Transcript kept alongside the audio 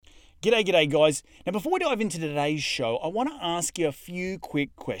G'day guys. Now before we dive into today's show, I want to ask you a few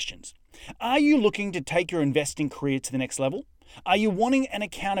quick questions. Are you looking to take your investing career to the next level? Are you wanting an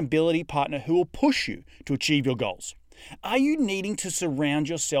accountability partner who will push you to achieve your goals? Are you needing to surround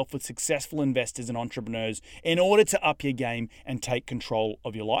yourself with successful investors and entrepreneurs in order to up your game and take control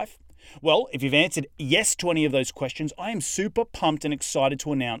of your life? Well, if you've answered yes to any of those questions, I am super pumped and excited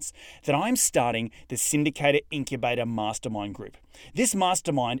to announce that I am starting the Syndicator Incubator Mastermind Group. This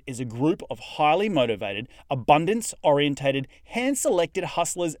mastermind is a group of highly motivated, abundance-orientated, hand-selected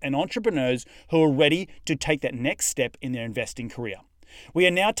hustlers and entrepreneurs who are ready to take that next step in their investing career. We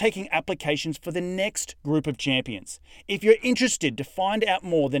are now taking applications for the next group of champions. If you're interested to find out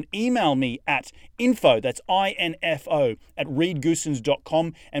more, then email me at info, that's INFO, at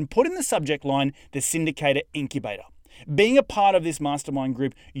reedgoosens.com and put in the subject line, the Syndicator Incubator. Being a part of this mastermind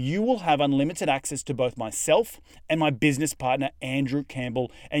group, you will have unlimited access to both myself and my business partner, Andrew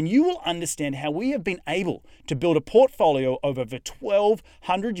Campbell, and you will understand how we have been able to build a portfolio of over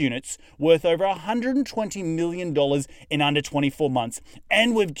 1,200 units worth over $120 million in under 24 months,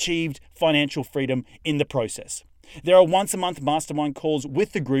 and we've achieved financial freedom in the process. There are once-a-month mastermind calls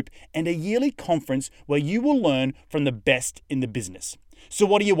with the group and a yearly conference where you will learn from the best in the business. So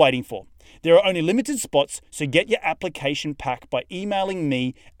what are you waiting for? There are only limited spots, so get your application pack by emailing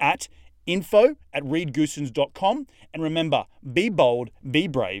me at info@reedgoosens.com. And remember, be bold, be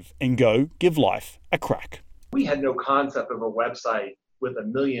brave, and go give life a crack. We had no concept of a website with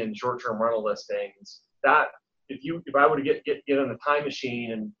 1 million short-term rental listings. That if I would have get in a time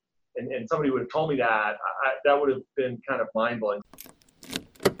machine and somebody would have told me that, that would have been kind of mind-blowing.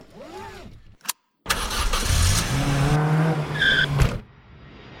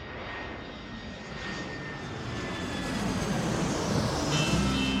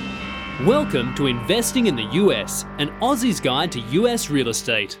 Welcome to Investing in the US, an Aussie's Guide to US Real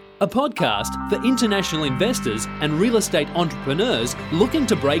Estate, a podcast for international investors and real estate entrepreneurs looking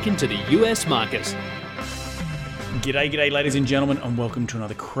to break into the US market. G'day ladies and gentlemen, and welcome to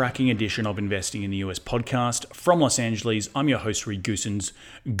another cracking edition of Investing in the US podcast. From Los Angeles, I'm your host, Reed Goosens.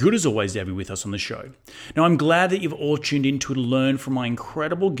 Good as always to have you with us on the show. Now, I'm glad that you've all tuned in to learn from my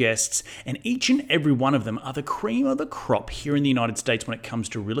incredible guests, and each and every one of them are the cream of the crop here in the United States when it comes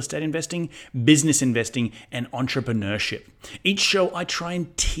to real estate investing, business investing, and entrepreneurship. Each show, I try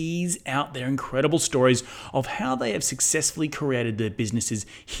and tease out their incredible stories of how they have successfully created their businesses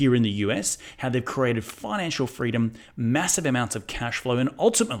here in the US, how they've created financial freedom, massive amounts of cash flow, and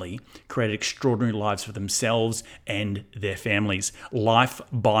ultimately created extraordinary lives for themselves and their families. Life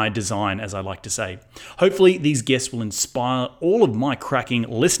by design, as I like to say. Hopefully, these guests will inspire all of my cracking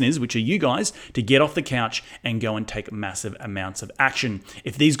listeners, which are you guys, to get off the couch and go and take massive amounts of action.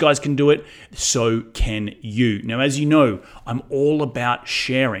 If these guys can do it, so can you. Now, as you know, I'm all about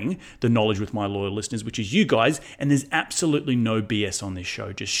sharing the knowledge with my loyal listeners, which is you guys, and there's absolutely no BS on this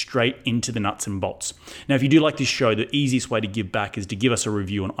show, just straight into the nuts and bolts. Now, if you do like this show, the easiest way to give back is to give us a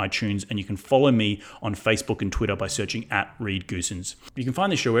review on iTunes, and you can follow me on Facebook and Twitter by searching at Reed Goosens. You can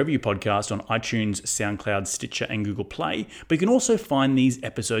find the show wherever you podcast on iTunes, SoundCloud, Stitcher, and Google Play, but you can also find these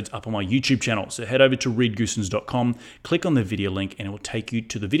episodes up on my YouTube channel. So head over to reedgoosens.com, click on the video link, and it will take you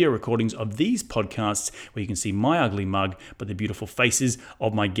to the video recordings of these podcasts where you can see my ugly mug, but the beautiful faces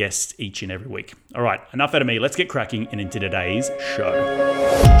of my guests each and every week. All right, enough out of me. Let's get cracking and into today's show.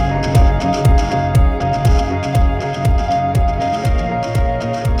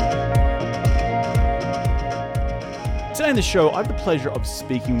 Today on the show, I have the pleasure of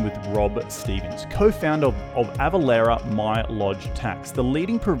speaking with Rob Stevens, co-founder of Avalara My Lodge Tax, the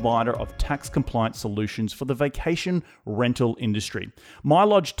leading provider of tax compliance solutions for the vacation rental industry. My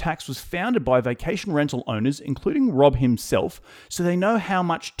Lodge Tax was founded by vacation rental owners, including Rob himself, so they know how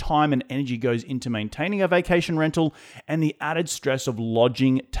much time and energy goes into maintaining a vacation rental, and the added stress of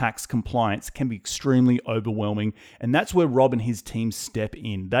lodging tax compliance can be extremely overwhelming, and that's where Rob and his team step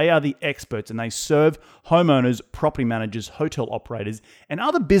in. They are the experts, and they serve homeowners, property managers, hotel operators, and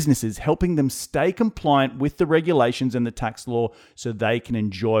other businesses, helping them stay compliant with the regulations and the tax law so they can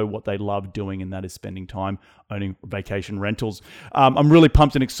enjoy what they love doing, and that is spending time owning vacation rentals. I'm really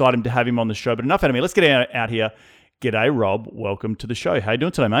pumped and excited to have him on the show, but enough out of me. Let's get out here. G'day, Rob. Welcome to the show. How you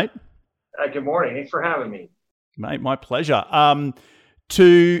doing today, mate? Good morning. Thanks for having me. Mate, my pleasure.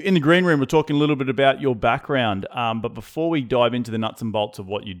 In the green room, we're talking a little bit about your background. But before we dive into the nuts and bolts of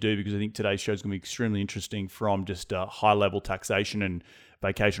what you do, because I think today's show is going to be extremely interesting from just high-level taxation and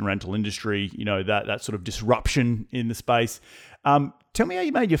vacation rental industry, you know, that sort of disruption in the space. Tell me how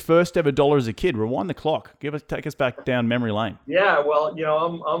you made your first ever dollar as a kid. Rewind the clock. Take us back down memory lane. Yeah, well,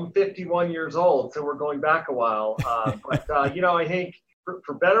 I'm 51 years old, so we're going back a while. But I think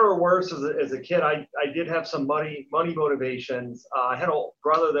for better or worse, as a kid, I did have some money motivations. I had a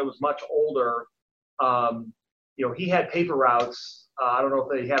brother that was much older. He had paper routes. I don't know if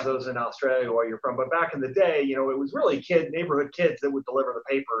they have those in Australia where you're from, but back in the day, it was really neighborhood kids that would deliver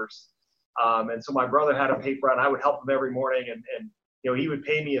the papers. And so my brother had a paper route, and I would help him every morning, and he would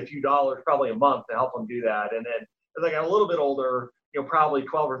pay me a few dollars, probably a month, to help him do that. And then as I got a little bit older, probably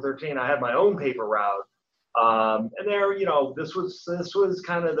 12 or 13, I had my own paper route. And there, this was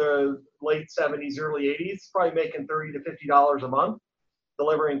kind of the late 70s, early 80s, probably making $30 to $50 a month,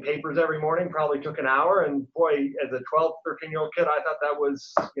 delivering papers every morning. Probably took an hour. And boy, as a 12, 13-year-old kid, I thought that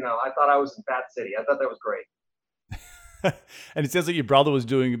was, I thought I was in Fat City. I thought that was great. And it sounds like your brother was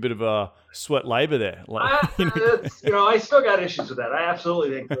doing a bit of a sweat labor there. I still got issues with that. I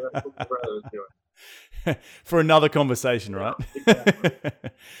absolutely think that's what my brother was doing. For another conversation, right? Yeah, exactly.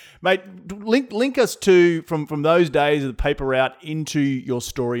 Mate, link us to from those days of the paper route into your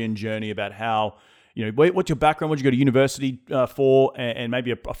story and journey about how, what's your background, what did you go to university for, and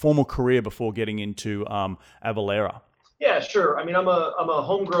maybe a formal career before getting into Avalara. Yeah, sure. I mean, I'm a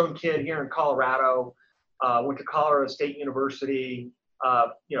homegrown kid here in Colorado. Went to Colorado State University.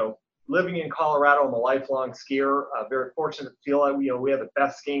 Living in Colorado, I'm a lifelong skier. Very fortunate to feel like we have the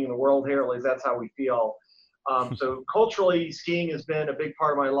best skiing in the world here. At least that's how we feel. So culturally, skiing has been a big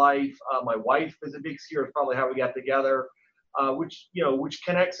part of my life. My wife is a big skier. It's probably how we got together. Which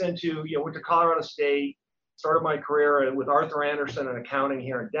connects into, went to Colorado State, started my career with Arthur Andersen in accounting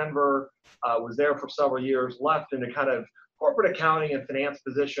here in Denver. Was there for several years, left into kind of corporate accounting and finance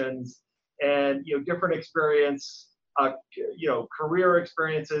positions, and different experience, career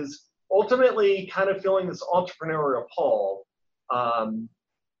experiences. Ultimately, kind of feeling this entrepreneurial pull.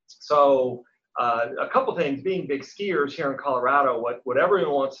 So a couple things. Being big skiers here in Colorado, what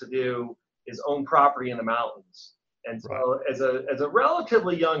everyone wants to do is own property in the mountains. And so, right, as a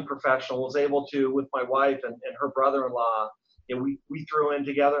relatively young professional, was able to, with my wife and her brother-in-law, we threw in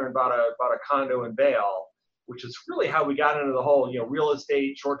together and bought a condo in Vail, which is really how we got into the whole real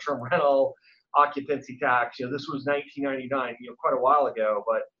estate, short-term rental, occupancy tax. This was 1999, quite a while ago,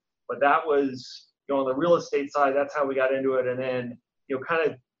 but that was on the real estate side. That's how we got into it, and then kind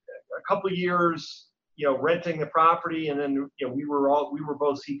of a couple of years renting the property, and then we were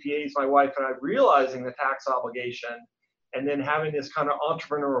both CPAs, my wife and I, realizing the tax obligation, and then having this kind of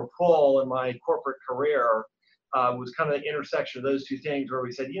entrepreneurial pull in my corporate career was kind of the intersection of those two things, where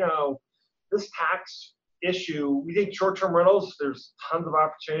we said, this tax issue, we think short-term rentals, there's tons of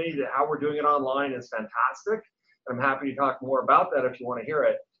opportunity. That how we're doing it online is fantastic. I'm happy to talk more about that if you want to hear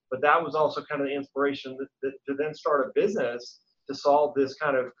it. But that was also kind of the inspiration to then start a business to solve this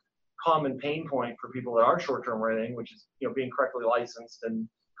kind of common pain point for people that are short-term renting, which is being correctly licensed and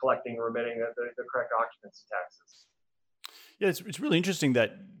collecting and remitting the correct occupancy taxes. Yeah, it's really interesting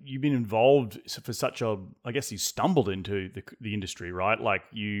that you've been involved for such I guess you stumbled into the industry, right? Like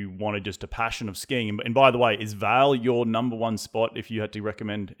you wanted just a passion of skiing. And by the way, is Vail your number one spot if you had to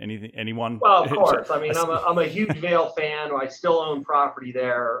recommend anyone? Well, of course. I mean, I'm a huge Vail fan. I still own property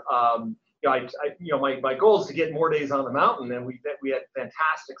there. My goal is to get more days on the mountain, and we had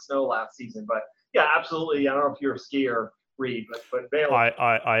fantastic snow last season. But yeah, absolutely. I don't know if you're a skier, Reed, but Vail.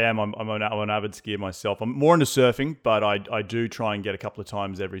 I am. I'm an avid skier myself. I'm more into surfing, but I do try and get a couple of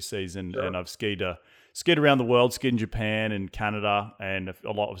times every season. Sure. And I've skied around the world, skied in Japan and Canada, and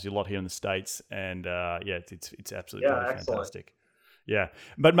a lot here in the States. And it's absolutely fantastic. Yeah,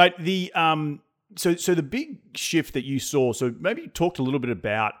 but mate, so the big shift that you saw. So maybe talk a little bit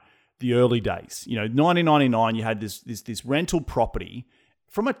about the early days. 1999, you had this rental property.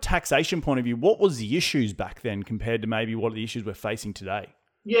 From a taxation point of view, what was the issues back then compared to maybe what are the issues we're facing today?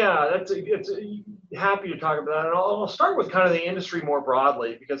 Yeah, happy to talk about that. And I'll start with kind of the industry more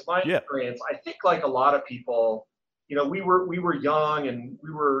broadly, because my experience, I think like a lot of people, we were young, and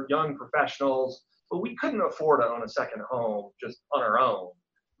we were young professionals, but we couldn't afford to own a second home just on our own.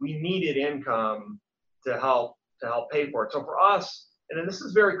 We needed income to help pay for it. So for us, and this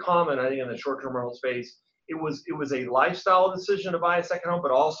is very common, I think, in the short-term rental space, it was a lifestyle decision to buy a second home,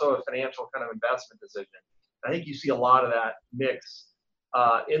 but also a financial kind of investment decision. I think you see a lot of that mix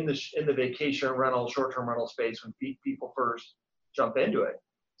in the vacation rental, short-term rental space when people first jump into it.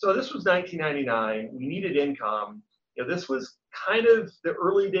 So this was 1999. We needed income. This was kind of the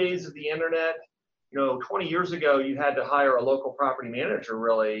early days of the internet. 20 years ago, you had to hire a local property manager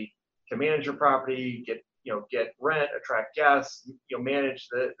really to manage your property, get rent, attract guests, manage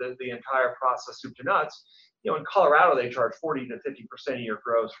the entire process soup to nuts. In Colorado, they charge 40 to 50% of your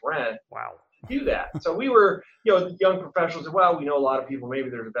gross rent. Wow. To do that. So we were, young professionals said, well, we know a lot of people,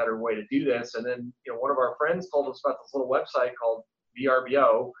 maybe there's a better way to do this. And then, one of our friends told us about this little website called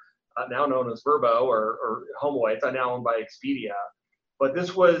VRBO, now known as Vrbo or HomeAway. It's now owned by Expedia. But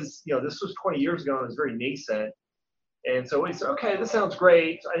this was 20 years ago, and it was very nascent. And so we said, okay, this sounds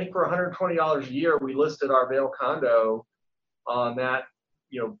great. I think for $120 a year, we listed our Vail condo on that,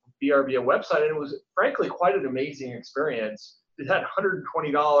 VRBO website, and it was frankly quite an amazing experience. It had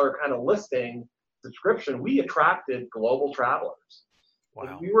 $120 kind of listing subscription. We attracted global travelers. Wow.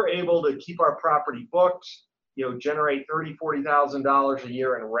 And we were able to keep our property booked, generate $30,000-$40,000 a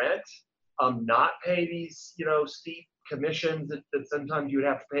year in rent, not pay these, steep commissions that sometimes you would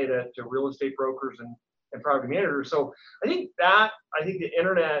have to pay to real estate brokers and property managers. So I think the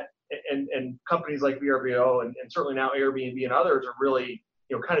internet and companies like VRBO and certainly now Airbnb and others are really,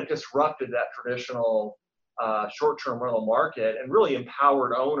 kind of disrupted that traditional short-term rental market and really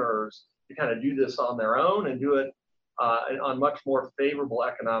empowered owners to kind of do this on their own and do it on much more favorable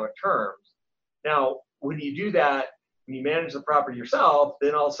economic terms. Now, when you do that, when you manage the property yourself,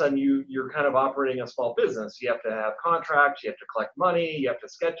 then all of a sudden you're kind of operating a small business. You have to have contracts, you have to collect money, you have to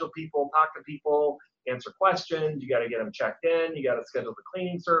schedule people, talk to people, answer questions, you got to get them checked in, you got to schedule the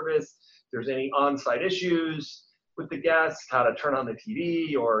cleaning service. If there's any on-site issues with the guests, how to turn on the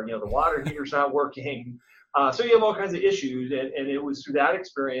TV, or the water heater's not working. So you have all kinds of issues, and it was through that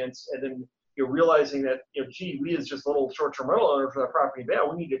experience, and then you're realizing that we as just little short-term rental owners for that property in Vail,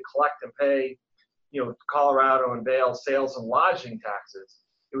 we need to collect and pay Colorado and Vail sales and lodging taxes.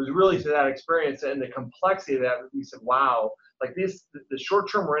 It was really through that experience and the complexity of that we said, wow, like the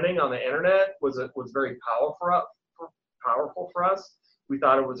short-term renting on the internet was very powerful for us. We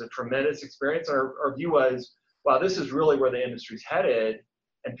thought it was a tremendous experience. Our view was, wow, this is really where the industry's headed,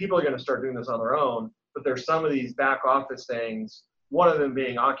 and people are going to start doing this on their own. But there's some of these back office things, one of them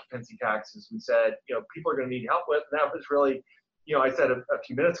being occupancy taxes. We said, people are going to need help with, and that was really, I said a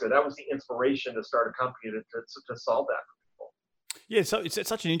few minutes ago, that was the inspiration to start a company to solve that for people. Yeah, so it's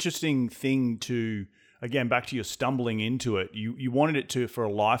such an interesting thing to, again, back to your stumbling into it. You wanted it for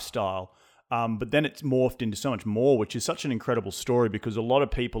a lifestyle, but then it's morphed into so much more, which is such an incredible story, because a lot of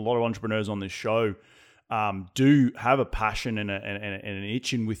people, a lot of entrepreneurs on this show do have a passion and an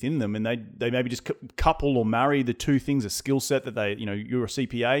itch within them, and they maybe just couple or marry the two things: a skill set that you're a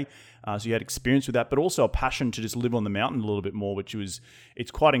CPA, so you had experience with that, but also a passion to just live on the mountain a little bit more,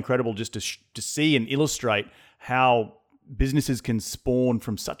 it's quite incredible just to see and illustrate how businesses can spawn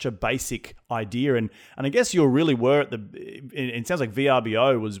from such a basic idea. And I guess you really were it sounds like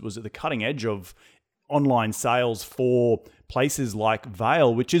VRBO was at the cutting edge of online sales for places like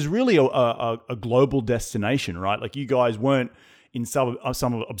Vail, which is really a global destination, right? Like, you guys weren't in some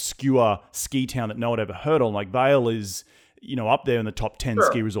obscure ski town that no one ever heard of. Like, Vail is, up there in the top 10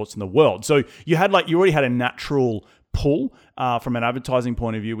 ski resorts in the world. So you already had a natural pull from an advertising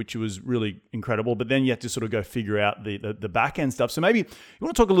point of view, which was really incredible. But then you have to sort of go figure out the back end stuff. So maybe you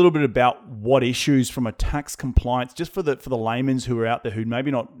want to talk a little bit about what issues from a tax compliance, just for the layman's who are out there who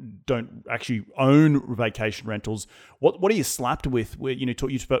maybe don't actually own vacation rentals. What are you slapped with? Where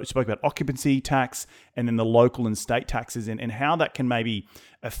you spoke about occupancy tax and then the local and state taxes, and how that can maybe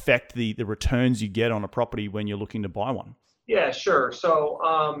affect the returns you get on a property when you're looking to buy one. Yeah, sure. So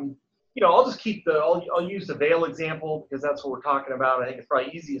I'll just I'll use the Vail example because that's what we're talking about. I think it's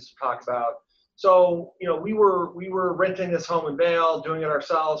probably easiest to talk about. So, we were renting this home in Vail, doing it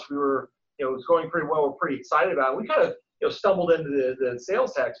ourselves. We were, it was going pretty well. We're pretty excited about it. We kind of, stumbled into the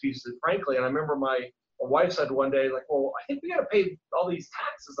sales tax piece, frankly. And I remember my wife said one day, like, well, I think we got to pay all these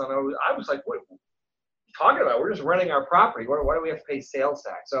taxes on it. I was like, what are you talking about? We're just renting our property. Why do we have to pay sales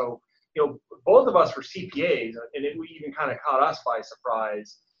tax? So, both of us were CPAs, and it even kind of caught us by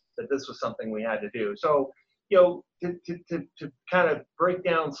surprise that this was something we had to do. So, to kind of break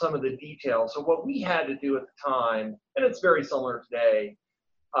down some of the details. So what we had to do at the time, and it's very similar today,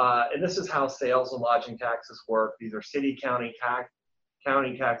 and this is how sales and lodging taxes work. These are city, county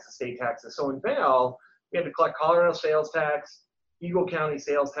taxes, state taxes. So in Vail, we had to collect Colorado sales tax, Eagle County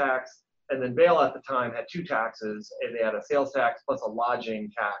sales tax, and then Vail at the time had two taxes. And they had a sales tax plus a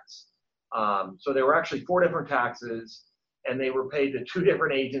lodging tax. So there were actually 4 different taxes, and they were paid to 2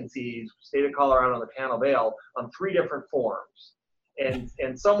 different agencies, state of Colorado and the town of Vail, on 3 different forms. And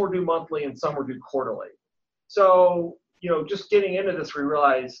some were due monthly and some were due quarterly. So, just getting into this, we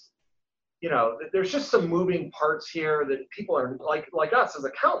realized, there's just some moving parts here that people are like us as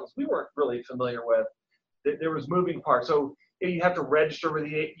accountants, we weren't really familiar with. There was moving parts. So you have to register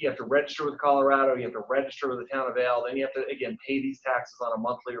with Colorado, you have to register with the town of Vail, then you have to, again, pay these taxes on a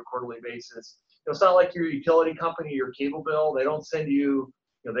monthly or quarterly basis. It's not like your utility company, your cable bill. They don't send you,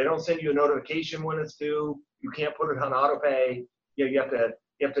 a notification when it's due. You can't put it on auto pay. You have to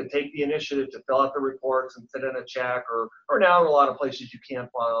You have to take the initiative to fill out the reports and send in a check, or now in a lot of places you can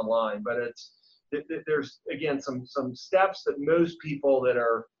file online. But there's again some steps that most people that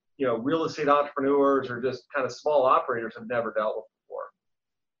are real estate entrepreneurs or just kind of small operators have never dealt with before.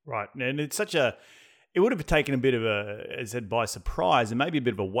 Right, and it's it would have taken a bit of as I said, by surprise, and maybe a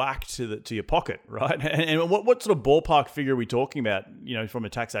bit of a whack to your pocket, right? And what sort of ballpark figure are we talking about? From a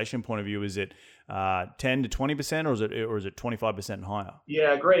taxation point of view, is it 10 to 20%, or is it 25% higher?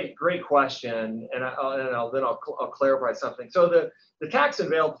 Yeah, great question. And I'll clarify something. So the tax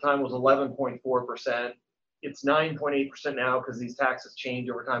unveil at the time was 11.4%. It's 9.8% now because these taxes change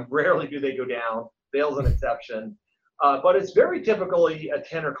over time. Rarely do they go down. Vail's an exception, but it's very typically a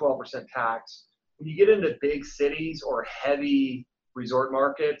 10 or 12% tax. When you get into big cities or heavy resort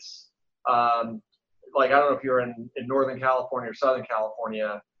markets, like I don't know if you're in Northern California or Southern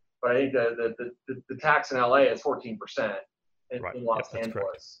California, but I think the tax in LA is 14% in Los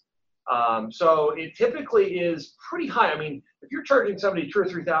Angeles. So it typically is pretty high. I mean, if you're charging somebody $2,000 or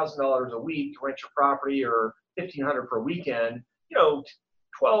 $3,000 a week to rent your property, or $1,500 for a weekend,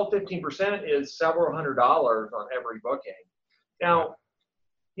 12-15% is several $100s on every booking. Now,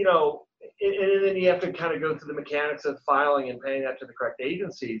 and then you have to kind of go through the mechanics of filing and paying that to the correct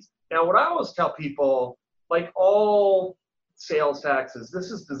agencies. Now, what I always tell people, like all sales taxes,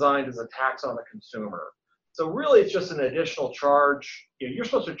 this is designed as a tax on the consumer. So really, it's just an additional charge. You're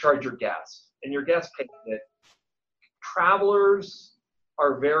supposed to charge your guests, and your guests pay it. Travelers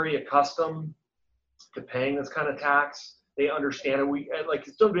are very accustomed to paying this kind of tax. They understand it.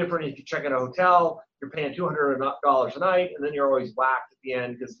 It's no different if you check in a hotel, you're paying $200 a night, and then you're always whacked at the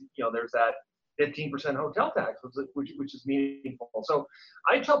end because there's that 15% hotel tax, which is meaningful. So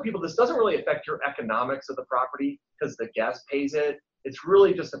I tell people this doesn't really affect your economics of the property because the guest pays it. It's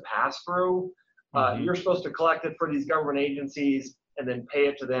really just a pass-through. You're supposed to collect it for these government agencies and then pay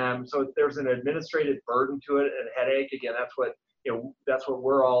it to them. So there's an administrative burden to it and a headache. Again, that's what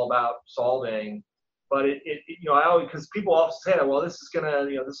we're all about solving. But I always, because people often say that, well, this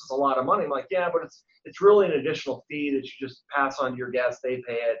is a lot of money. I'm like, yeah, but it's really an additional fee that you just pass on to your guests. They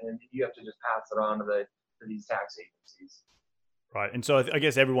pay it, and you have to just pass it on to these tax agencies. Right, and so I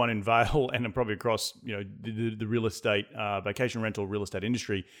guess everyone in Vail and probably across the real estate, vacation rental real estate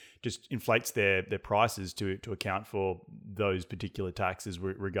industry just inflates their prices to account for those particular taxes,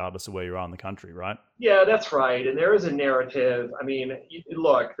 regardless of where you are in the country, right? Yeah, that's right. And there is a narrative. I mean,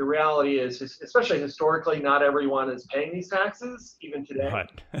 look, the reality is, especially historically, not everyone is paying these taxes even today.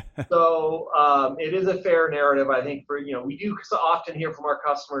 Right. So it is a fair narrative, I think. We do often hear from our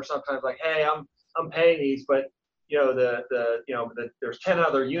customers sometimes like, hey, I'm paying these, but there's 10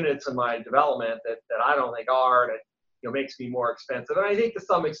 other units in my development that I don't think are, and it makes me more expensive. And I think to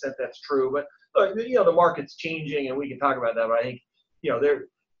some extent that's true, but the market's changing, and we can talk about that. But I think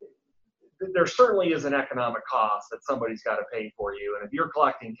there certainly is an economic cost that somebody's got to pay for you, and if you're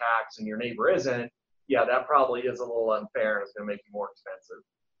collecting tax and your neighbor isn't, that probably is a little unfair and it's going to make you more expensive.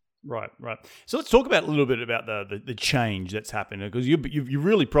 Right. So let's talk about a little bit about the change that's happened, because you've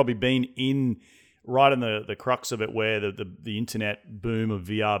really probably been in right in the crux of it, where the internet boom of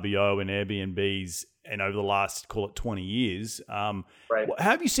VRBO and Airbnbs, and over the last, call it 20 years. Right.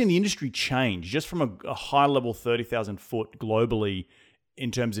 How have you seen the industry change just from a high level 30,000 foot globally in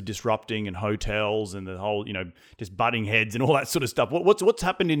terms of disrupting and hotels and the whole, just butting heads and all that sort of stuff? What's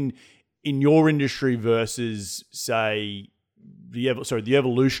happened in your industry versus, say, the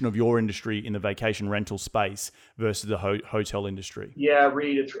evolution of your industry in the vacation rental space versus the hotel industry? Yeah,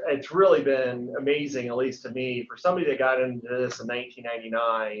 Reed, it's really been amazing, at least to me, for somebody that got into this in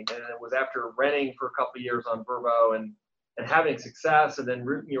 1999, and it was after renting for a couple of years on Vrbo and having success, and then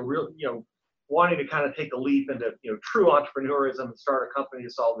wanting to kind of take a leap into true entrepreneurism and start a company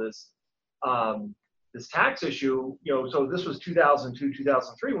to solve this tax issue. So this was 2002,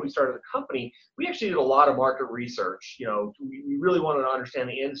 2003 when we started the company. We actually did a lot of market research. We really wanted to understand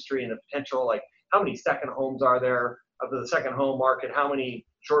the industry and the potential, like how many second homes are there of the second home market, how many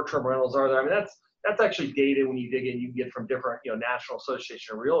short-term rentals are there. I mean, that's actually data when you dig in, you can get from different National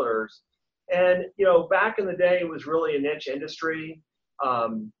Association of Realtors. And back in the day, it was really a niche industry.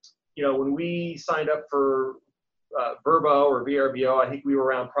 When we signed up for Vrbo or VRBO, I think we were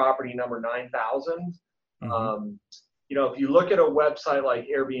around property number 9,000. Mm-hmm. If you look at a website like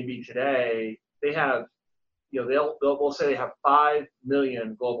Airbnb today, they have, they'll say they have 5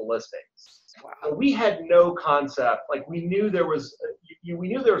 million global listings. Wow. So we had no concept. Like we knew there was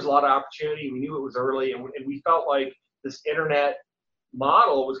a lot of opportunity. We knew it was early, and we felt like this internet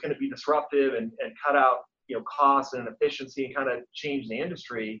model was going to be disruptive and cut out costs and efficiency and kind of change the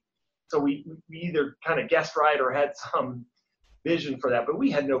industry. So we either kind of guessed right or had some vision for that, but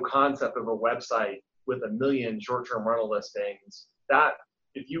we had no concept of a website with 1 million short-term rental listings. That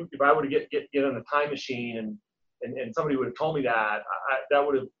if I were to get in a time machine and somebody would have told me that, that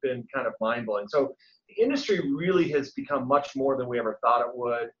would have been kind of mind-blowing. So the industry really has become much more than we ever thought it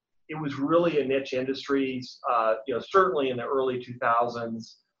would. It was really a niche industry, certainly in the early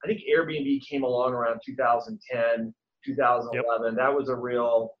 2000s. I think Airbnb came along around 2010, 2011. Yep. That was a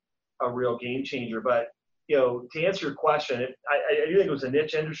real game changer. But to answer your question, I do think it was a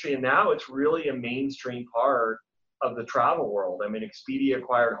niche industry, and now it's really a mainstream part of the travel world. I mean, Expedia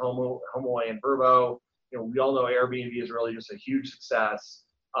acquired HomeAway and Vrbo. We all know Airbnb is really just a huge success.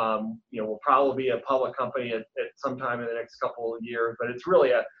 Will probably be a public company at some time in the next couple of years, but it's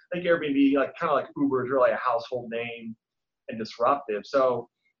really I think Airbnb, kind of like Uber, is really a household name and disruptive. So,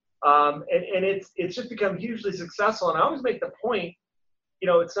 and it's just become hugely successful. And I always make the point,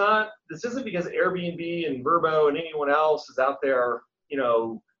 this isn't because Airbnb and Vrbo and anyone else is out there,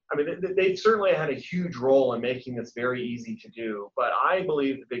 they certainly had a huge role in making this very easy to do. But I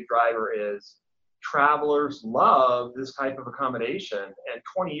believe the big driver is travelers love this type of accommodation. And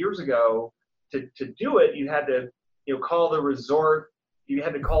 20 years ago, to do it, you had to, call the resort, you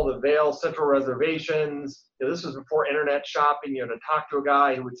had to call the Vail Central Reservations. This was before internet shopping. To talk to a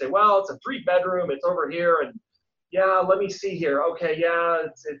guy who would say, well, it's a 3-bedroom, it's over here, and yeah, let me see here. Okay, yeah,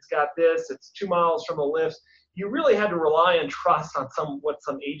 it's got this, it's 2 miles from the lift. You really had to rely and trust on what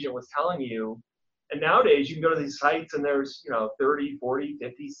some agent was telling you. And nowadays you can go to these sites and there's, 30, 40,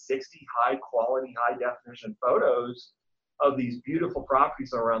 50, 60 high quality, high definition photos of these beautiful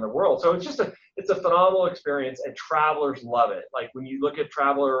properties around the world. So it's a phenomenal experience, and travelers love it. Like when you look at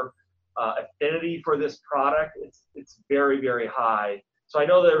traveler affinity for this product, it's very, very high. So I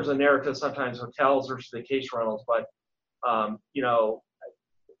know there's a narrative sometimes hotels versus vacation rentals, but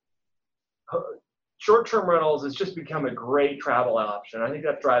short-term rentals has just become a great travel option. I think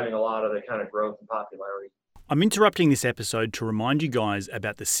that's driving a lot of the kind of growth and popularity. I'm interrupting this episode to remind you guys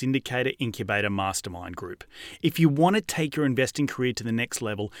about the Syndicator Incubator Mastermind Group. If you want to take your investing career to the next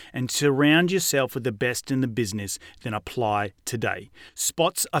level and surround yourself with the best in the business, then apply today.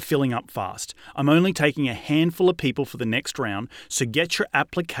 Spots are filling up fast. I'm only taking a handful of people for the next round, so get your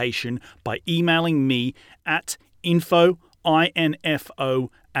application by emailing me at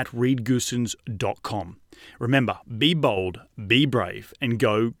info@reedgoosens.com. Remember, be bold, be brave, and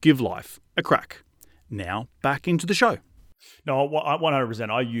go give life a crack. Now, back into the show. No, 100%.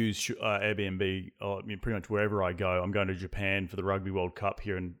 I use Airbnb pretty much wherever I go. I'm going to Japan for the Rugby World Cup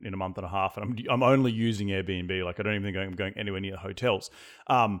here in a month and a half, and I'm only using Airbnb. Like, I don't even think I'm going anywhere near hotels.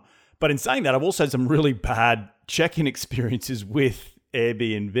 But in saying that, I've also had some really bad check-in experiences with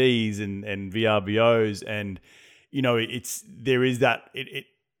Airbnbs and VRBOs, and there is that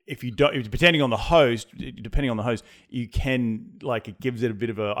if you don't, depending on the host, you can, it gives it a bit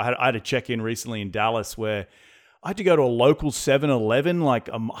of a. I had a check-in recently in Dallas where I had to go to a local 7-Eleven,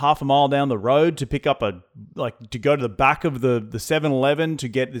 half a mile down the road, to pick up to go to the back of the 7-Eleven to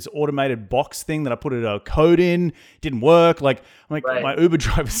get this automated box thing that I put a code in. It didn't work. Right. My Uber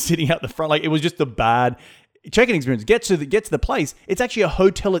driver was sitting out the front. It was just a bad check-in experience. Get to the place. It's actually a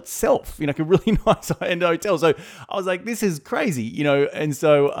hotel itself, like a really nice high-end hotel. So I was like, this is crazy, And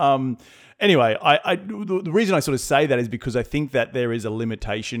so anyway, the reason I sort of say that is because I think that there is a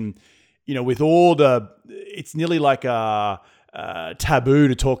limitation, with all it's nearly like a taboo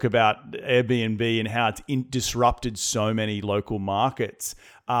to talk about Airbnb and how it's disrupted so many local markets.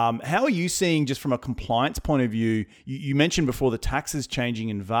 How are you seeing, just from a compliance point of view? You mentioned before the taxes changing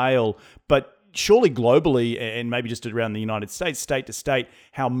in Vail, but surely globally, and maybe just around the United States, state to state,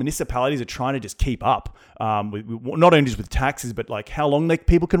 how municipalities are trying to just keep up with not only just with taxes, but how long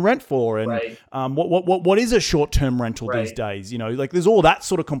people can rent for, and right. What is a short-term rental right. these days? There's all that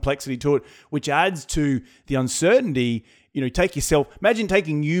sort of complexity to it, which adds to the uncertainty. Imagine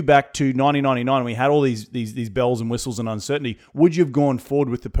taking you back to 1999 when we had all these bells and whistles and uncertainty. Would you have gone forward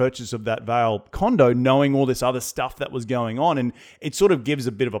with the purchase of that Vail condo knowing all this other stuff that was going on? And it sort of gives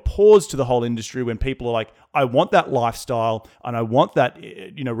a bit of a pause to the whole industry when people are like, I want that lifestyle and I want that,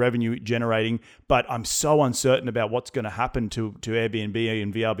 revenue generating, but I'm so uncertain about what's going to happen to Airbnb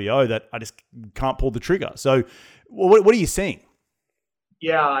and VRBO that I just can't pull the trigger. So what are you seeing?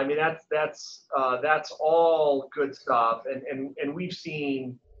 Yeah, I mean that's all good stuff, and we've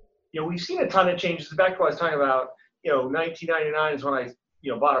seen a ton of changes. Back to what I was talking about, 1999 is when I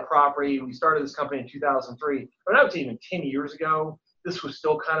bought a property. We started this company in 2003, but that was even 10 years ago. This was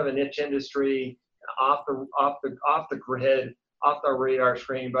still kind of a niche industry, off the grid, off the radar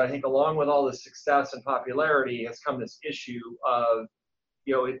screen. But I think along with all the success and popularity has come this issue of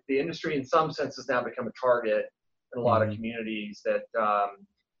the industry in some sense has now become a target in a lot of communities that,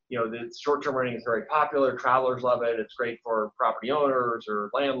 the short-term renting is very popular. Travelers love it. It's great for property owners or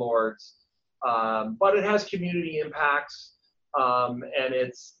landlords, but it has community impacts. And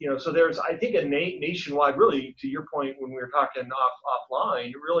it's, so there's, I think, a nationwide, really, to your point when we were talking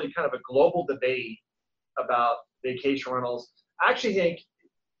offline, really kind of a global debate about vacation rentals. I actually think,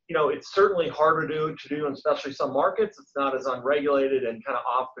 it's certainly harder to do in especially some markets. It's not as unregulated and kind of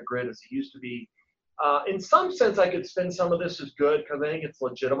off the grid as it used to be. In some sense, I could spin some of this as good because I think it's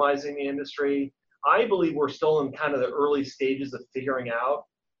legitimizing the industry. I believe we're still in kind of the early stages of figuring out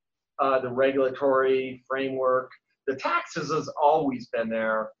the regulatory framework. The taxes has always been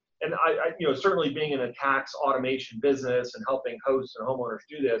there. And I certainly being in a tax automation business and helping hosts and homeowners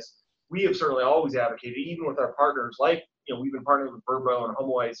do this, we have certainly always advocated, even with our partners, like, we've been partnering with Vrbo and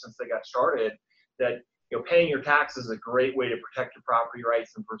HomeAway since they got started, that, paying your taxes is a great way to protect your property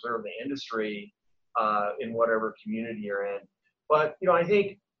rights and preserve the industry in whatever community you're in. But, I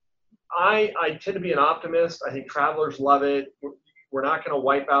think I tend to be an optimist. I think travelers love it. We're not going to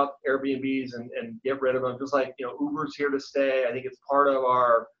wipe out Airbnbs and get rid of them. Just like, Uber's here to stay. I think it's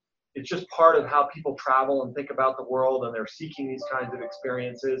it's just part of how people travel and think about the world, and they're seeking these kinds of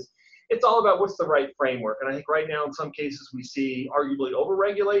experiences. It's all about what's the right framework. And I think right now, in some cases, we see arguably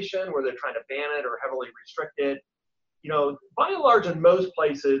over-regulation where they're trying to ban it or heavily restrict it. By and large, in most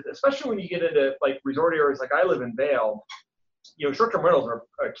places, especially when you get into like resort areas, like I live in Vail, short-term rentals are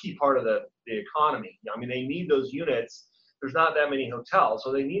a key part of the economy. They need those units. There's not that many hotels,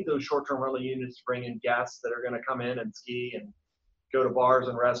 so they need those short-term rental units to bring in guests that are going to come in and ski and go to bars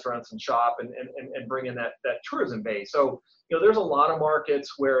and restaurants and shop and bring in that tourism base. So, there's a lot of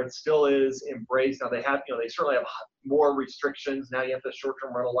markets where it still is embraced. Now they have, they certainly have more restrictions. Now you have the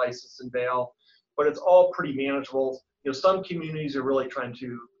short-term rental license in Vail, but it's all pretty manageable. Some communities are really trying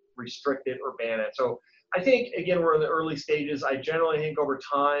to restrict it or ban it. So I think, again, we're in the early stages. I generally think over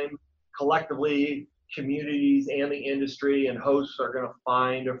time, collectively, communities and the industry and hosts are going to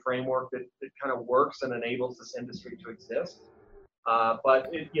find a framework that kind of works and enables this industry to exist.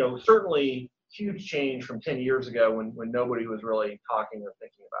 But certainly huge change from 10 years ago when nobody was really talking or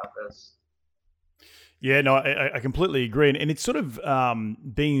thinking about this. Yeah, no, I completely agree, and it's sort of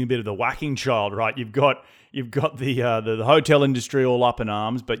being a bit of the whacking child, right? You've got the hotel industry all up in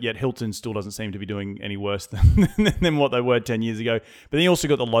arms, but yet Hilton still doesn't seem to be doing any worse than what they were 10 years ago. But then you also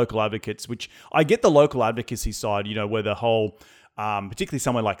got the local advocates, which I get the local advocacy side, where the whole, particularly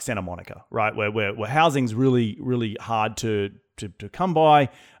somewhere like Santa Monica, right, where housing's really, really hard to come by,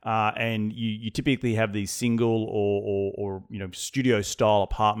 and you typically have these single or studio style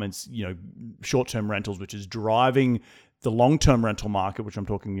apartments, short-term rentals, which is driving the long-term rental market, which I'm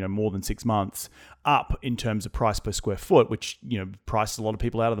talking, more than 6 months, up in terms of price per square foot, which, prices a lot of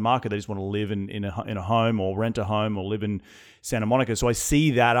people out of the market. They just want to live in a home or rent a home or live in Santa Monica. So I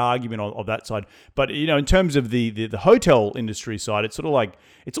see that argument of that side. But, in terms of the hotel industry side, it's sort of like,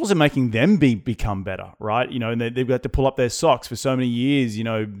 it's also making them become better, right? And they've got to pull up their socks for so many years,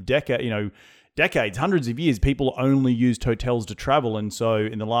 decades, hundreds of years, people only used hotels to travel. And so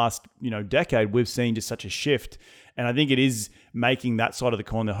in the last, decade, we've seen just such a shift. And I think it is making that side of the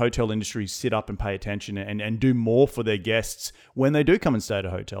coin, the hotel industry, sit up and pay attention and do more for their guests when they do come and stay at a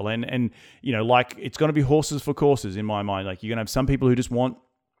hotel. And like, it's going to be horses for courses in my mind. Like, you're going to have some people who just want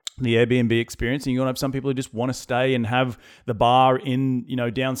the Airbnb experience, and you're going to have some people who just want to stay and have the bar in,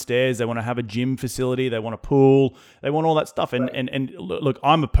 downstairs. They want to have a gym facility. They want a pool. They want all that stuff. And look,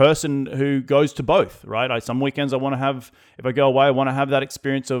 I'm a person who goes to both, right? Some weekends I want to have, if I go away, I want to have that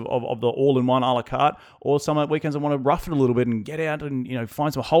experience of the all-in-one a la carte, or some weekends I want to rough it a little bit and get out and,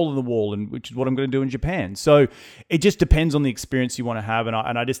 find some hole in the wall, and which is what I'm going to do in Japan. So it just depends on the experience you want to have. And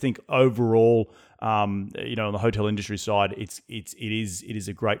I just think overall, on the hotel industry side, it is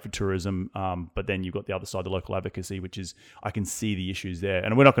a great for tourism. But then you've got the other side, the local advocacy, which is, I can see the issues there,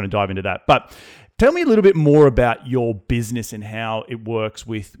 and we're not going to dive into that. But tell me a little bit more about your business and how it works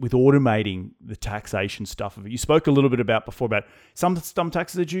with automating the taxation stuff. You spoke a little bit before about some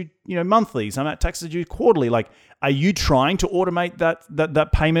taxes are due, monthly, some taxes are due quarterly. Like, are you trying to automate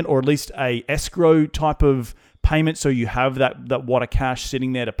that payment, or at least a escrow type of payment, so you have that wad of cash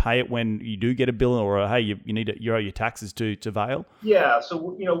sitting there to pay it when you do get a bill, or hey, you owe your taxes to Vail? Yeah,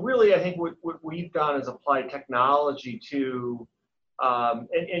 so really, I think what we've done is apply technology to,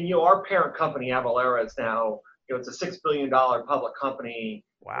 and our parent company Avalara is now, it's a $6 billion public company.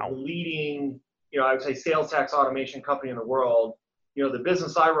 Wow. The leading, I would say, sales tax automation company in the world. The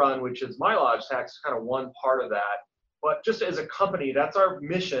business I run, which is MyLodge Tax, is kind of one part of that. But just as a company, that's our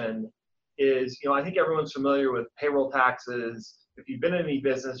mission. Is, I think everyone's familiar with payroll taxes. If you've been in any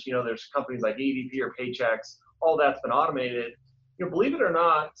business, there's companies like ADP or Paychex. all that's been automated. Believe it or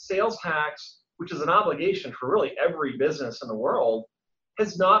not, sales tax, which is an obligation for really every business in the world,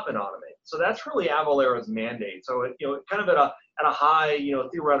 has not been automated. So that's really Avalara's mandate. So kind of at a high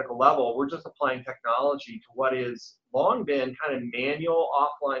theoretical level, we're just applying technology to what is long been kind of manual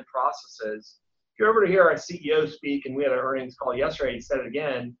offline processes. If you're ever to hear our CEO speak, and we had an earnings call yesterday, he said it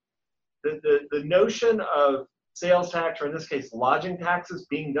again, the notion of sales tax, or in this case lodging taxes,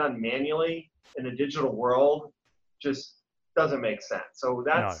 being done manually in a digital world just doesn't make sense. So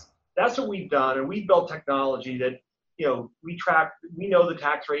that's what we've done, and we built technology that we track. We know the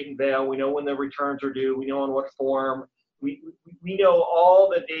tax rate in Vail. We know when the returns are due. We know on what form. We know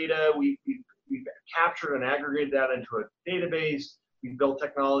all the data. We've captured and aggregated that into a database. We've built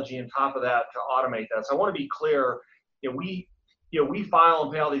technology on top of that to automate that. So I want to be clear. We file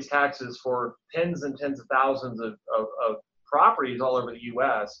and pay all these taxes for tens and tens of thousands of properties all over the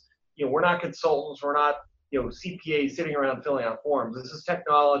U.S. We're not consultants. We're not CPAs sitting around filling out forms. This is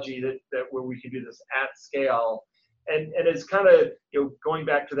technology that where we can do this at scale. And it's kind of, going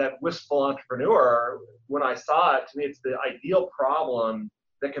back to that wistful entrepreneur, when I saw it, to me, it's the ideal problem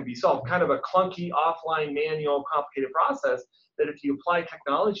that can be solved. Kind of a clunky, offline, manual, complicated process that if you apply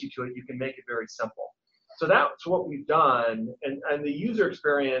technology to it, you can make it very simple. So that's what we've done. And the user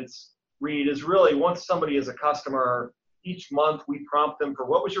experience, Reed, is really once somebody is a customer, each month we prompt them for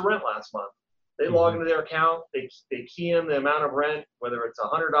what was your rent last month? They log into their account, they key in the amount of rent, whether it's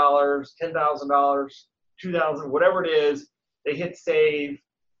 $100, $10,000, $2,000, whatever it is, they hit save,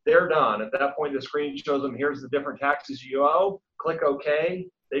 they're done. At that point, the screen shows them, here's the different taxes you owe, click OK,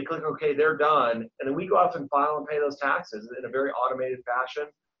 they click OK, they're done. And then we go off and file and pay those taxes in a very automated fashion.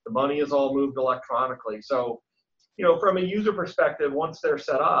 The money is all moved electronically. So, from a user perspective, once they're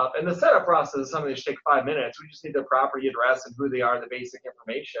set up, and the setup process is something that should take 5 minutes, we just need their property address and who they are, the basic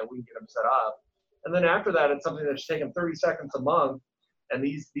information, we can get them set up. And then after that, it's something that should take them 30 seconds a month. And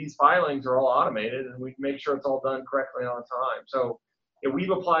these filings are all automated, and we can make sure it's all done correctly on time. So we've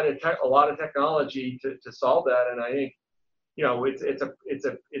applied a lot of technology to solve that. And I think, it's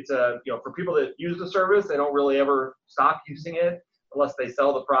a for people that use the service, they don't really ever stop using it unless they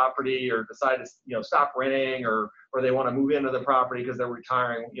sell the property or decide to stop renting or they want to move into the property because they're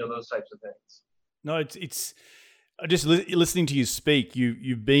retiring, those types of things. No, it's just listening to you speak.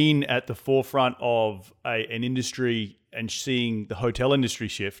 You've been at the forefront of an industry and seeing the hotel industry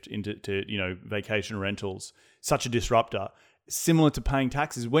shift into vacation rentals, such a disruptor, similar to paying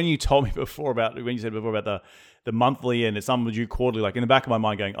taxes. When you told me before about the monthly and it's some due quarterly, like in the back of my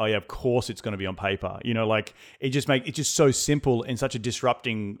mind going, oh yeah, of course it's going to be on paper. It's just so simple and such a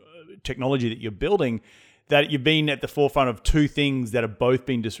disrupting technology that you're building that you've been at the forefront of two things that have both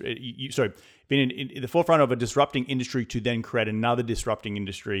been been in the forefront of a disrupting industry to then create another disrupting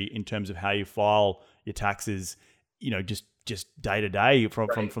industry in terms of how you file your taxes, just day to day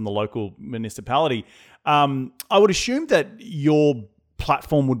from the local municipality. I would assume that your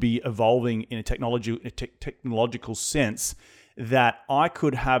platform would be evolving in a technological sense, that I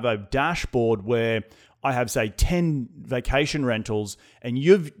could have a dashboard where I have, say, 10 vacation rentals, and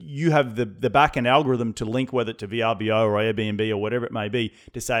you have the back-end algorithm to link whether to VRBO or Airbnb or whatever it may be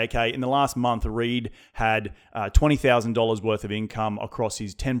to say, okay, in the last month, Reed had $20,000 worth of income across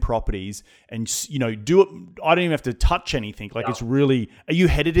his 10 properties, and do it. I don't even have to touch anything. Like, it's really. Are you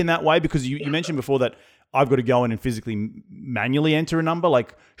headed in that way? Because you mentioned before that I've got to go in and physically manually enter a number.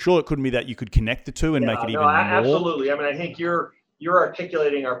 Like, sure, it couldn't be that you could connect the two and make it even more. Absolutely. I mean, I think you're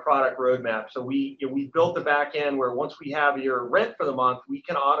articulating our product roadmap. So we built the back end where once we have your rent for the month, we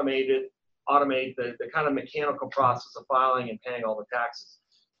can automate the kind of mechanical process of filing and paying all the taxes.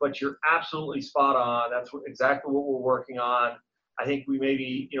 But you're absolutely spot on. That's exactly what we're working on. I think we may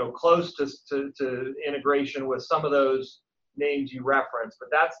be close to integration with some of those names you referenced, but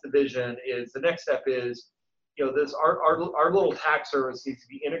that's the vision. Is the next step is this our little tax service needs to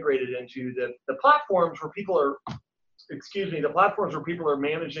be integrated into the platforms where people are. The platforms where people are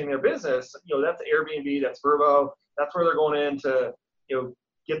managing their business, that's Airbnb, that's Vrbo, that's where they're going in to,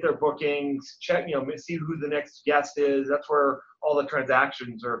 get their bookings, check, see who the next guest is. That's where all the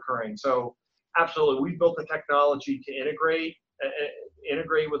transactions are occurring. So absolutely, we built the technology to integrate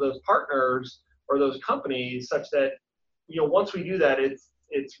with those partners or those companies such that, once we do that, it's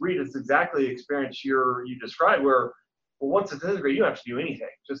exactly the experience you described where, once it's integrated, you don't have to do anything.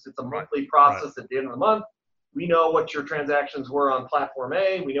 Just it's a monthly process at the end of the month. We know what your transactions were on platform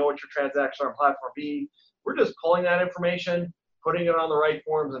A. We know what your transactions are on platform B. We're just pulling that information, putting it on the right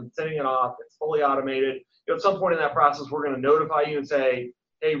forms, and sending it off. It's fully automated. At some point in that process, we're going to notify you and say,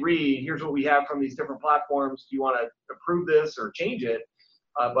 hey, Reed, here's what we have from these different platforms. Do you want to approve this or change it?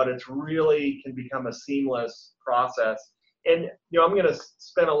 but it's really can become a seamless process. And I'm going to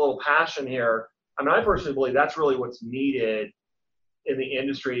spend a little passion here. I mean, I personally believe that's really what's needed in the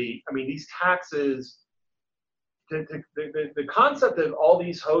industry. I mean, these taxes, the concept of all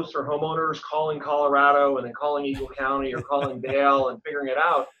these hosts or homeowners calling Colorado and then calling Eagle County or calling Dale and figuring it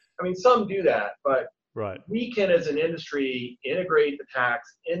out. I mean, some do that, but we can, as an industry, integrate the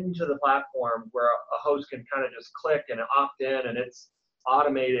tax into the platform where a host can kind of just click and opt in, and it's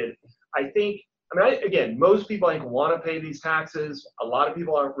automated. Again, most people want to pay these taxes. A lot of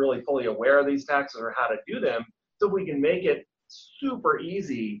people aren't really fully aware of these taxes or how to do them. So if we can make it super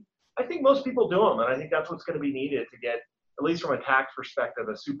easy, I think most people do them, and I think that's what's going to be needed to get, at least from a tax perspective,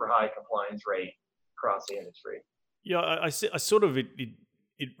 a super high compliance rate across the industry. Yeah, I sort of it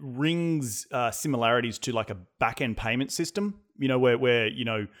rings similarities to like a back-end payment system, where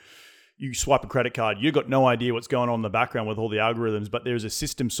you swipe a credit card, you've got no idea what's going on in the background with all the algorithms, but there's a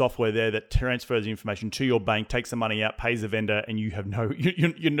system software there that transfers the information to your bank, takes the money out, pays the vendor, and you have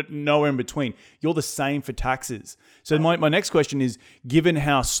you're nowhere in between. You're the same for taxes. So my next question is, given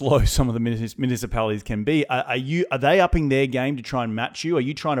how slow some of the municipalities can be, are they upping their game to try and match you? Are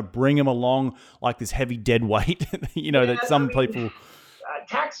you trying to bring them along like this heavy dead weight, that some people...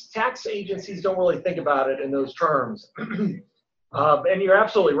 Tax agencies don't really think about it in those terms. And you're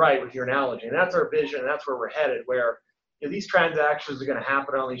absolutely right with your analogy. And that's our vision. That's where we're headed, where these transactions are going to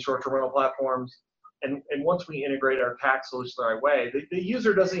happen on these short-term rental platforms. And once we integrate our tax solution the right way, the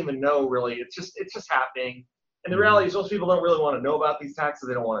user doesn't even know really. It's just happening. And the reality is most people don't really want to know about these taxes.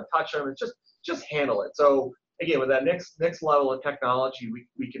 They don't want to touch them. It's just handle it. So again, with that next level of technology,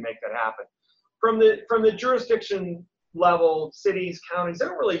 we can make that happen. From the jurisdiction level, cities, counties, they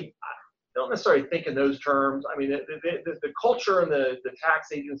don't necessarily think in those terms. I mean, the culture in the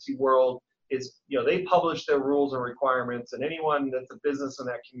tax agency world is, they publish their rules and requirements, and anyone that's a business in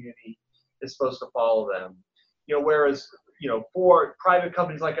that community is supposed to follow them. Whereas, for private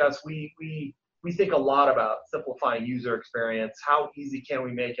companies like us, we think a lot about simplifying user experience. How easy can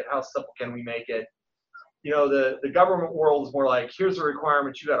we make it? How simple can we make it? The government world is more like, here's the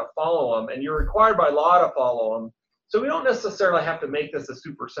requirements, you got to follow them, and you're required by law to follow them. So we don't necessarily have to make this a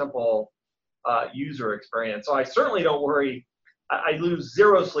super simple user experience. So I certainly don't worry. I lose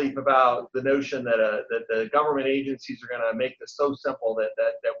zero sleep about the notion that the government agencies are going to make this so simple that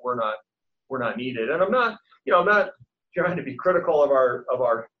we're not needed. And I'm not trying to be critical of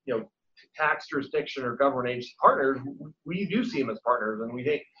our tax jurisdiction or government agency partners. We do see them as partners, and we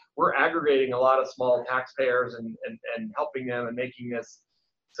think we're aggregating a lot of small taxpayers and helping them and making this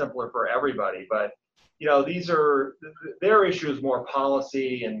simpler for everybody. But their issue is more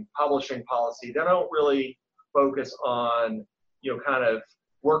policy and publishing policy. They don't really focus on, kind of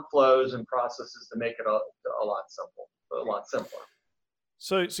workflows and processes to make it a lot simpler.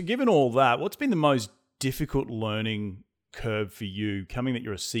 So given all that, what's been the most difficult learning curve for you, coming that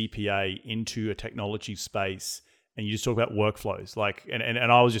you're a CPA into a technology space, and you just talk about workflows,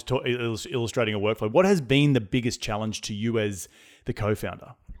 and I was just illustrating a workflow. What has been the biggest challenge to you as the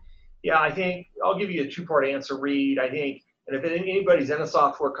co-founder? Yeah, I think I'll give you a two-part answer, Reed. I think, and if anybody's in a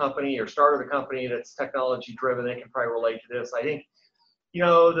software company or started a company that's technology-driven, they can probably relate to this. I think,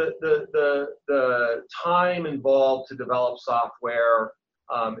 the time involved to develop software,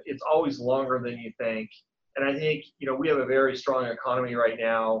 it's always longer than you think. And I think, we have a very strong economy right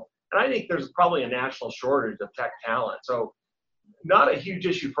now, and I think there's probably a national shortage of tech talent. So not a huge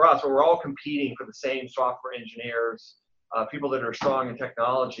issue for us, but we're all competing for the same software engineers, people that are strong in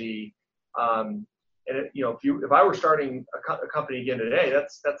technology. And if I were starting a company again today,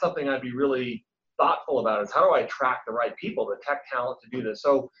 that's something I'd be really thoughtful about, is how do I attract the right people, the tech talent to do this?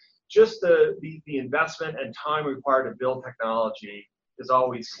 So just the investment and time required to build technology is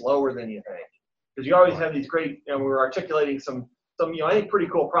always slower than you think, because you always have these great, we're articulating some I think pretty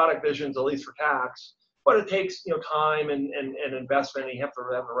cool product visions, at least for tax, but it takes time and investment, and you have to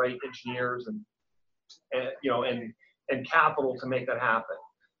have the right engineers and capital to make that happen.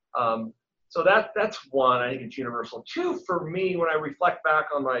 So that's one. I think it's universal. Two, for me, when I reflect back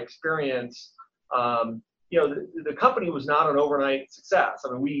on my experience, the company was not an overnight success.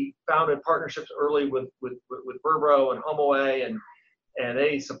 I mean, we founded partnerships early with Verbro and HomeAway, and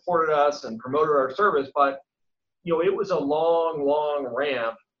they supported us and promoted our service, but it was a long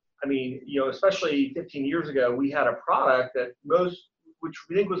ramp. I mean, especially 15 years ago, we had a product which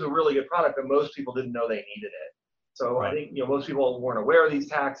we think was a really good product, but most people didn't know they needed it. So right. I think, most people weren't aware of these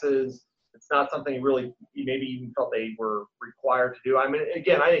taxes. It's not something really maybe even felt they were required to do. I mean,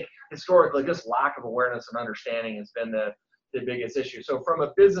 again, I think historically, just lack of awareness and understanding has been the biggest issue. So from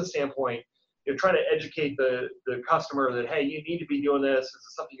a business standpoint, you're trying to educate the customer that, hey, you need to be doing this. This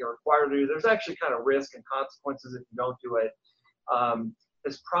is something you're required to do. There's actually kind of risk and consequences if you don't do it.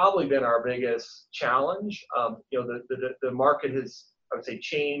 Has probably been our biggest challenge. The market has, I would say,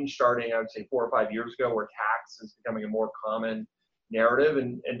 changed starting, I would say, 4 or 5 years ago, where tax is becoming a more common narrative.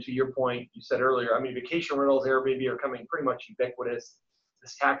 And to your point, you said earlier, I mean, vacation rentals, Airbnb are coming pretty much ubiquitous.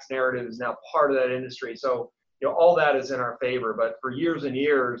 This tax narrative is now part of that industry. So, all that is in our favor. But for years and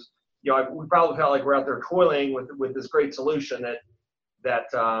years, we probably felt like we're out there toiling with this great solution that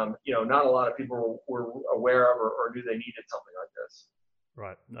not a lot of people were aware of or knew they needed something like this.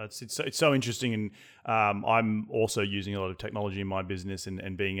 Right. It's so interesting. And I'm also using a lot of technology in my business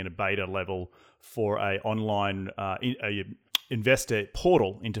and being in a beta level for a online investor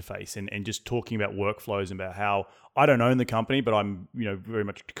portal interface and just talking about workflows and about how I don't own the company, but I'm very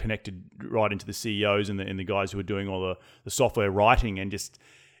much connected right into the CEOs and the guys who are doing all the software writing, and just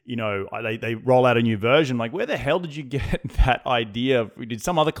they roll out a new version. Like, where the hell did you get that idea? Did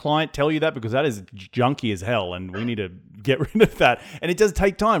some other client tell you that? Because that is junky as hell, and we need to get rid of that. And it does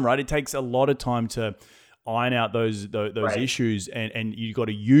take time, right? It takes a lot of time to iron out those right. issues, and you got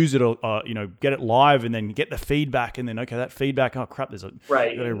to use it, get it live, and then get the feedback, and then that feedback, oh crap, there's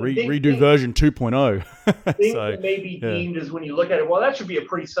right. Redo version 2.0. Things that may be deemed as, when you look at it, well, that should be a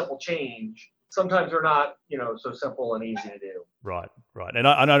pretty simple change. Sometimes they're not, so simple and easy to do. Right. And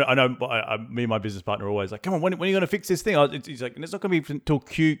I know. Me and my business partner are always like, "Come on, when are you going to fix this thing?" He's like, "It's not going to be until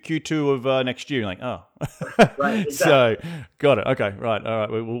Q2 of next year." I'm like, oh, right. Exactly. So got it. Okay, right. All right,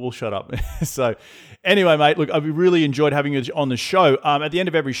 we'll shut up. So, anyway, mate, look, I've really enjoyed having you on the show. At the end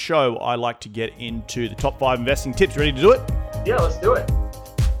of every show, I like to get into the top 5 investing tips. Ready to do it? Yeah, let's do it.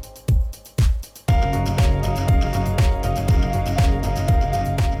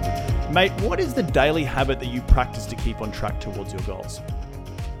 Mate, what is the daily habit that you practice to keep on track towards your goals?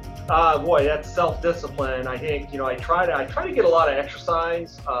 Boy, that's self-discipline. I think, I try to get a lot of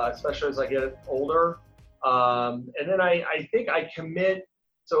exercise, especially as I get older. And then I think I commit,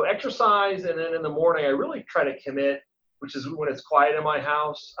 so exercise, and then in the morning, I really try to commit, which is when it's quiet in my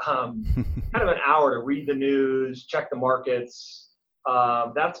house, kind of an hour to read the news, check the markets.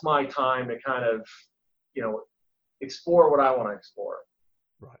 That's my time to kind of, explore what I want to explore.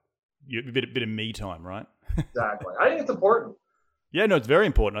 A bit of me time, right? Exactly. I think it's important. Yeah, no, it's very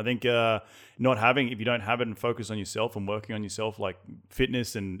important. I think if you don't have it and focus on yourself and working on yourself, like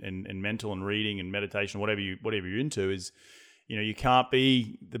fitness and mental and reading and meditation, whatever you're into, is, you can't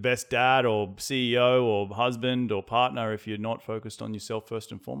be the best dad or CEO or husband or partner if you're not focused on yourself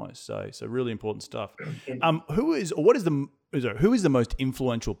first and foremost. So really important stuff. Who is the most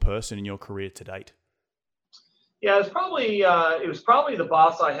influential person in your career to date? Yeah, it was probably the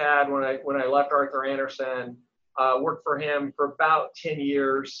boss I had when I left Arthur Andersen. Worked for him for about 10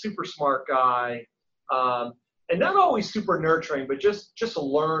 years. Super smart guy, and not always super nurturing, but just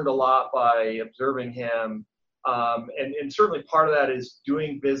learned a lot by observing him. And certainly part of that is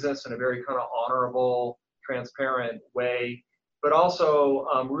doing business in a very kind of honorable, transparent way, but also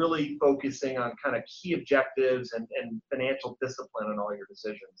really focusing on kind of key objectives and financial discipline in all your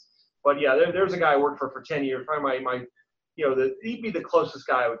decisions. But yeah, there's a guy I worked for 10 years. Probably he'd be the closest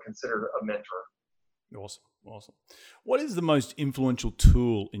guy I would consider a mentor. Awesome. What is the most influential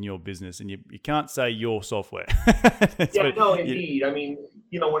tool in your business? And you can't say your software. Indeed. I mean,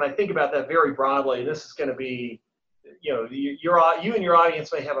 when I think about that very broadly, this is going to be, you and your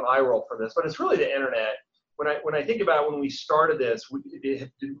audience may have an eye roll for this, but it's really the internet. When I think about when we started this,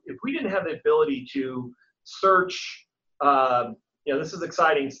 if we didn't have the ability to search, this is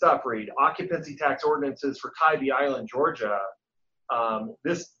exciting stuff, Reed. Occupancy tax ordinances for Tybee Island, Georgia.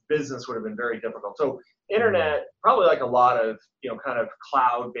 This business would have been very difficult. So internet, probably like a lot of, kind of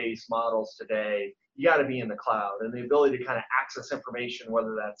cloud-based models today, you got to be in the cloud, and the ability to kind of access information,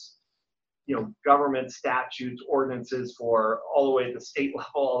 whether that's, government statutes, ordinances for all the way at the state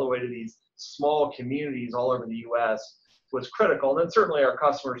level, all the way to these small communities all over the U.S. was critical. And then certainly our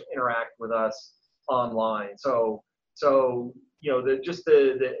customers interact with us online. So the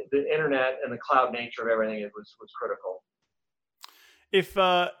internet and the cloud nature of everything was critical. If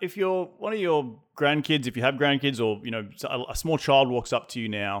you're one of your grandkids, if you have grandkids, or a small child walks up to you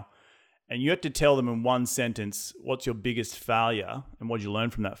now, and you have to tell them in one sentence what's your biggest failure and what did you learn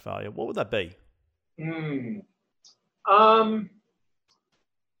from that failure, what would that be?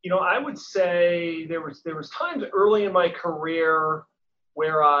 I would say there was times early in my career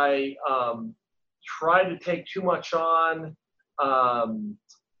where I tried to take too much on.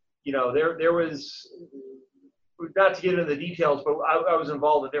 There was, not to get into the details, but I was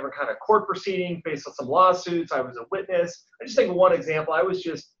involved in different kind of court proceedings, faced with some lawsuits. I was a witness. I just think of one example. I was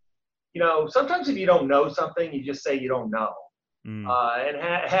just sometimes if you don't know something, you just say you don't know. And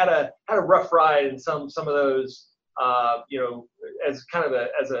had a rough ride in some of those, as kind of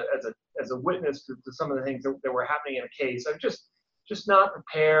as a witness to some of the things that were happening in a case. I'm just not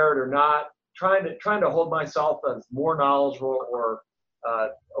prepared, or not trying to hold myself as more knowledgeable, or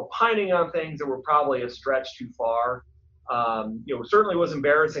opining on things that were probably a stretch too far. Certainly was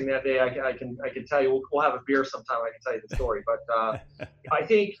embarrassing that day. I can tell you. We'll have a beer sometime. I can tell you the story. But I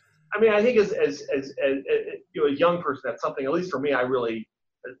think as a young person, that's something, at least for me, I really,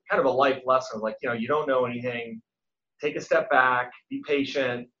 kind of a life lesson. Like, you don't know anything. Take a step back. Be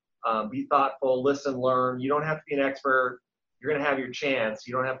patient. Be thoughtful. Listen. Learn. You don't have to be an expert. You're going to have your chance.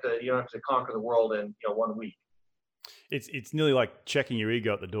 You don't have to conquer the world in 1 week. It's nearly like checking your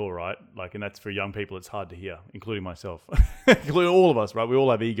ego at the door, right? Like, and that's for young people, it's hard to hear, including myself, including all of us, right? We all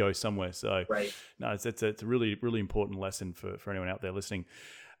have ego somewhere. So right. No, it's a really, really important lesson for anyone out there listening.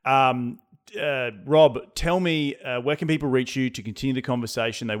 Rob, tell me, where can people reach you to continue the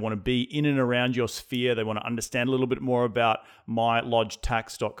conversation? They want to be in and around your sphere. They want to understand a little bit more about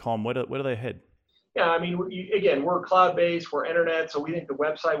mylodgetax.com. Where do they head? Yeah, again, we're cloud-based, we're internet, so we think the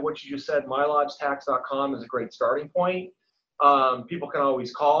website, what you just said, mylodgetax.com, is a great starting point. People can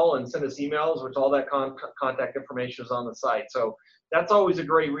always call and send us emails, which all that contact information is on the site. So that's always a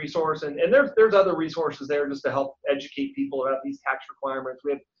great resource. And there's other resources there just to help educate people about these tax requirements.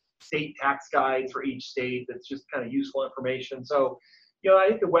 We have state tax guides for each state that's just kind of useful information. So, I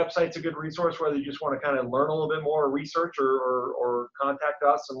think the website's a good resource, whether you just want to kind of learn a little bit more, or research, or contact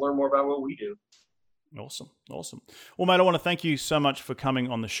us and learn more about what we do. Awesome. Well, mate, I want to thank you so much for coming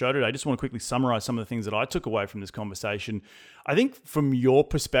on the show today. I just want to quickly summarize some of the things that I took away from this conversation. I think from your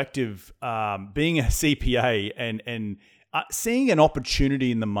perspective, being a CPA and seeing an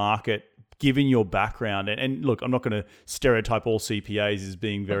opportunity in the market, given your background, and look, I'm not going to stereotype all CPAs as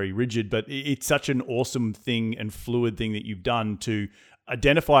being very rigid, but it's such an awesome thing and fluid thing that you've done to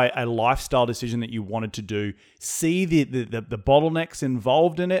identify a lifestyle decision that you wanted to do, see the bottlenecks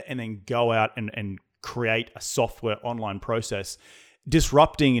involved in it, and then go out and create a software online process,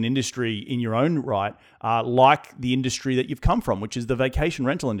 disrupting an industry in your own right, like the industry that you've come from, which is the vacation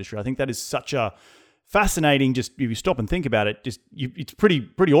rental industry. I think that is such a fascinating, just if you stop and think about it, it's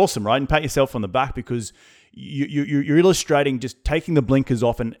pretty awesome, right? And pat yourself on the back, because you're illustrating just taking the blinkers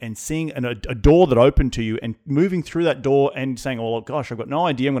off and seeing a door that opened to you and moving through that door and saying, oh, gosh, I've got no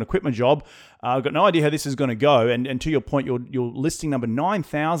idea. I'm going to quit my job. I've got no idea how this is going to go. And to your point, your listing number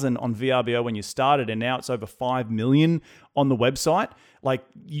 9,000 on VRBO when you started, and now it's over 5 million on the website. Like,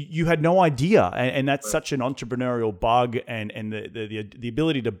 you had no idea. And that's such an entrepreneurial bug, and the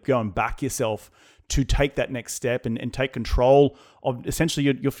ability to go and back yourself to take that next step and take control of essentially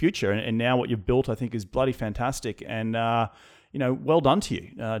your future. And now what you've built, I think, is bloody fantastic. And, well done to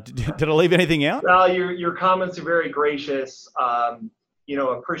you. Did I leave anything out? Well, your comments are very gracious.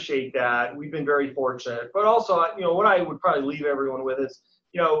 Appreciate that. We've been very fortunate. But also, what I would probably leave everyone with is,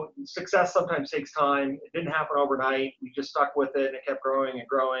 success sometimes takes time. It didn't happen overnight. We just stuck with it, and it kept growing and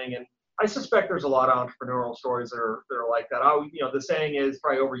growing. And I suspect there's a lot of entrepreneurial stories that are like that. The saying is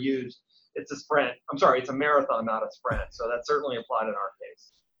probably overused. It's a marathon, not a sprint. So that's certainly applied in our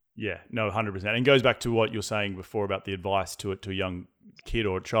case. Yeah, no, 100%. And it goes back to what you're saying before about the advice to a young kid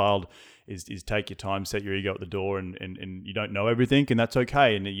or a child is take your time, set your ego at the door, and you don't know everything, and that's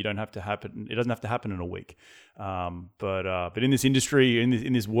okay. And it doesn't have to happen in a week. But in this industry,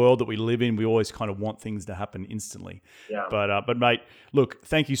 in this world that we live in, we always kind of want things to happen instantly. Yeah. But mate, look,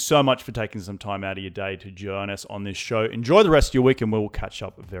 thank you so much for taking some time out of your day to join us on this show. Enjoy the rest of your week, and we'll catch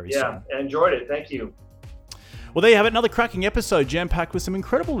up very soon. Yeah, I enjoyed it. Thank you. Well, there you have it. Another cracking episode, jam-packed with some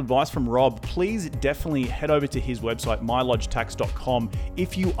incredible advice from Rob. Please definitely head over to his website, mylodgetax.com,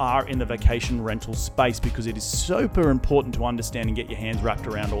 if you are in the vacation rental space, because it is super important to understand and get your hands wrapped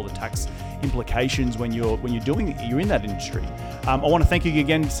around all the tax implications when you're in that industry. I want to thank you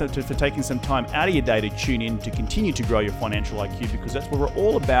again for taking some time out of your day to tune in to continue to grow your financial IQ, because that's what we're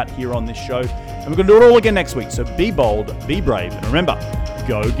all about here on this show. And we're going to do it all again next week. So be bold, be brave, and remember,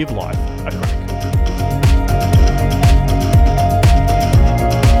 go give life a crack.